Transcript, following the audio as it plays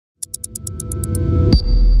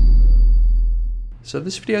So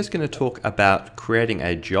this video is going to talk about creating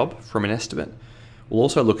a job from an estimate. We'll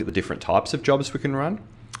also look at the different types of jobs we can run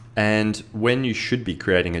and when you should be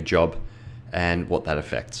creating a job and what that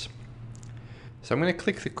affects. So I'm going to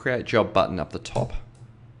click the Create Job button up the top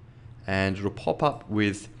and it'll pop up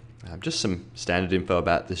with just some standard info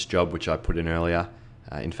about this job which I put in earlier,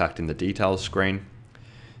 in fact in the details screen.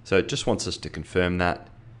 So it just wants us to confirm that.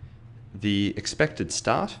 The expected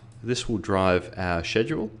start, this will drive our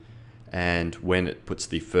schedule and when it puts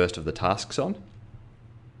the first of the tasks on.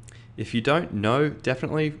 If you don't know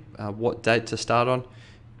definitely what date to start on,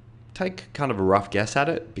 take kind of a rough guess at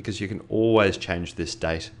it because you can always change this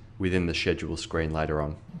date within the schedule screen later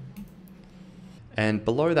on. And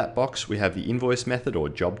below that box we have the invoice method or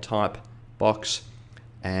job type box,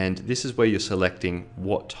 and this is where you're selecting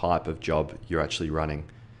what type of job you're actually running.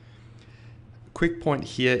 Quick point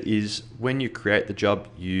here is when you create the job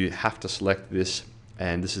you have to select this,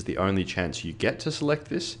 and this is the only chance you get to select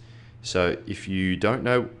this. So if you don't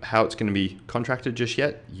know how it's going to be contracted just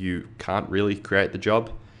yet, you can't really create the job.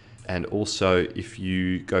 And also if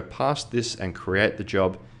you go past this and create the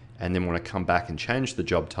job and then want to come back and change the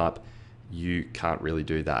job type, you can't really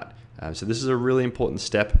do that. So this is a really important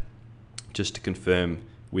step just to confirm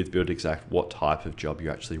with Buildxact what type of job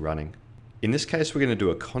you're actually running. In this case we're going to do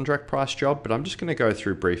a contract price job, but I'm just going to go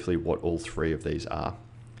through briefly what all three of these are.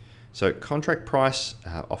 So contract price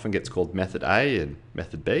often gets called method A and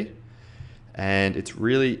method B, and it's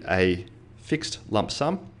really a fixed lump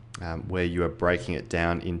sum where you are breaking it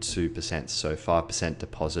down into percents, so 5%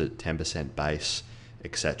 deposit, 10% base,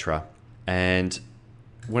 etc. And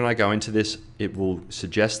when I go into this, it will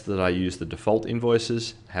suggest that I use the default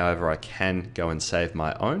invoices. However, I can go and save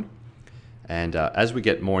my own. And as we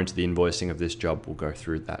get more into the invoicing of this job, we'll go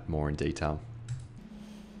through that more in detail.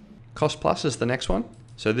 Cost plus is the next one.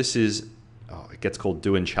 So this is, it gets called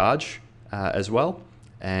due and charge as well.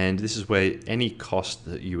 And this is where any cost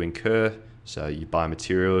that you incur, so you buy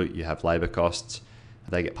material, you have labor costs,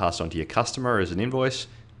 they get passed on to your customer as an invoice,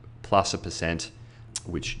 plus a percent,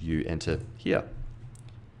 which you enter here.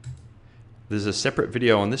 There's a separate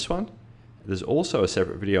video on this one. There's also a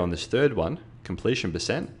separate video on this third one, completion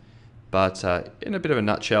percent. But in a bit of a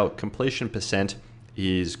nutshell, completion percent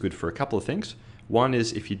is good for a couple of things. One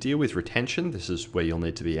is if you deal with retention, this is where you'll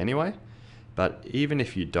need to be anyway. But even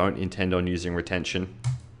if you don't intend on using retention,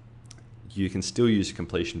 you can still use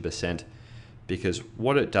completion percent, because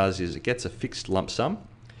what it does is it gets a fixed lump sum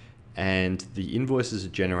and the invoices are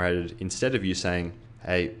generated. Instead of you saying,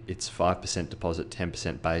 hey, it's 5% deposit,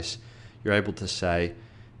 10% base, you're able to say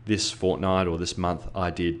this fortnight or this month I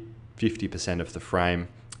did 50% of the frame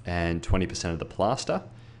and 20% of the plaster,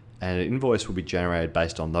 and an invoice will be generated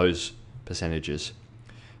based on those percentages.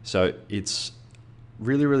 So it's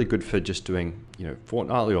really, really good for just doing,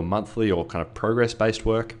 fortnightly or monthly or kind of progress-based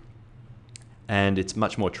work, and it's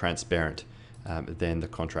much more transparent than the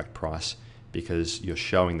contract price because you're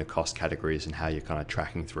showing the cost categories and how you're kind of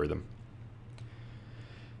tracking through them.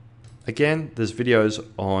 Again, there's videos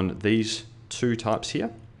on these two types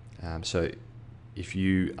here. So if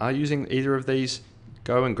you are using either of these,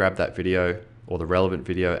 go and grab that video or the relevant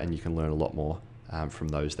video and you can learn a lot more from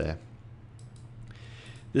those there.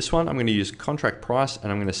 This one I'm going to use contract price and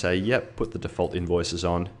I'm going to say, yep, put the default invoices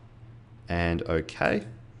on and okay.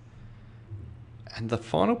 And the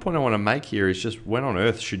final point I want to make here is just when on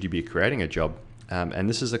earth should you be creating a job? And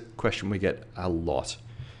this is a question we get a lot.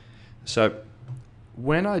 So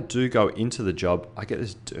when I do go into the job, I get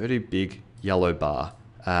this dirty big yellow bar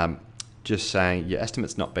just saying your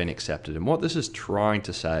estimate's not been accepted. And what this is trying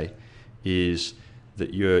to say is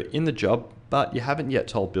that you're in the job, but you haven't yet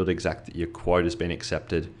told Buildxact that your quote has been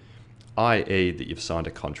accepted, i.e. that you've signed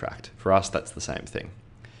a contract. For us, that's the same thing.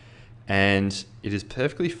 And it is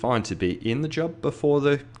perfectly fine to be in the job before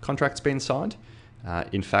the contract's been signed.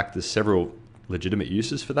 In fact, there's several legitimate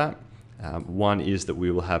uses for that. One is that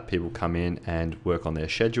we will have people come in and work on their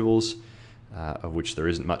schedules, of which there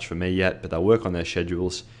isn't much for me yet, but they'll work on their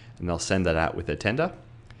schedules and they'll send that out with their tender.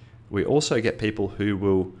 We also get people who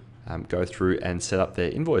will go through and set up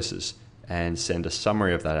their invoices and send a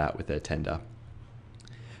summary of that out with their tender.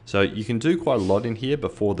 So you can do quite a lot in here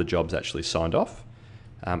before the job's actually signed off.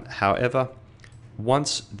 However,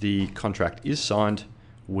 once the contract is signed,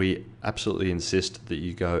 we absolutely insist that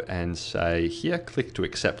you go and say here, click to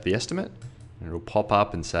accept the estimate, and it'll pop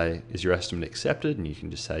up and say, is your estimate accepted? And you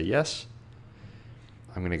can just say yes.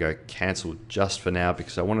 I'm going to go cancel just for now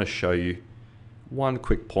because I want to show you one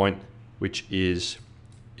quick point, which is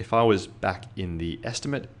if I was back in the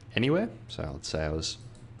estimate anywhere, so let's say I was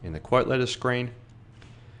in the quote letter screen,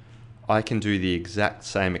 I can do the exact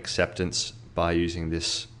same acceptance by using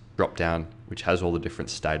this drop down which has all the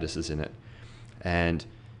different statuses in it. And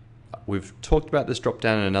we've talked about this drop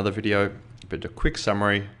down in another video, but a quick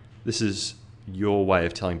summary: this is your way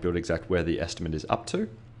of telling Buildxact where the estimate is up to.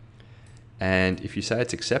 And if you say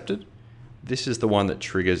it's accepted, this is the one that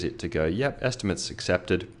triggers it to go, yep, estimate's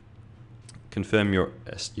accepted. Confirm your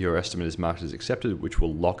estimate is marked as accepted, which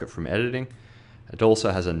will lock it from editing. It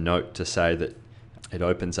also has a note to say that it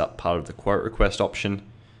opens up part of the quote request option,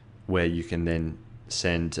 where you can then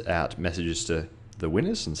send out messages to the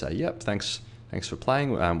winners and say, yep, thanks for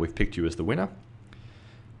playing, we've picked you as the winner.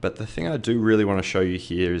 But the thing I do really want to show you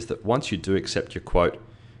here is that once you do accept your quote,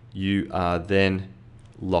 you are then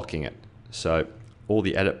locking it. So all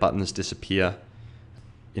the edit buttons disappear.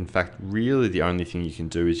 In fact, really the only thing you can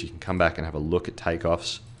do is you can come back and have a look at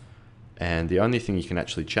takeoffs, and the only thing you can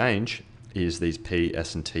actually change is these P,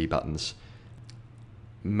 S, and T buttons.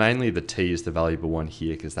 Mainly the T is the valuable one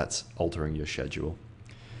here because that's altering your schedule.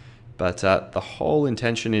 But the whole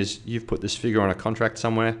intention is you've put this figure on a contract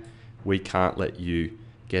somewhere. We can't let you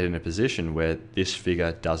get in a position where this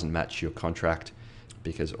figure doesn't match your contract,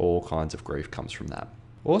 because all kinds of grief comes from that.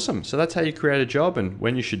 Awesome, so that's how you create a job and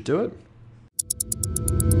when you should do it.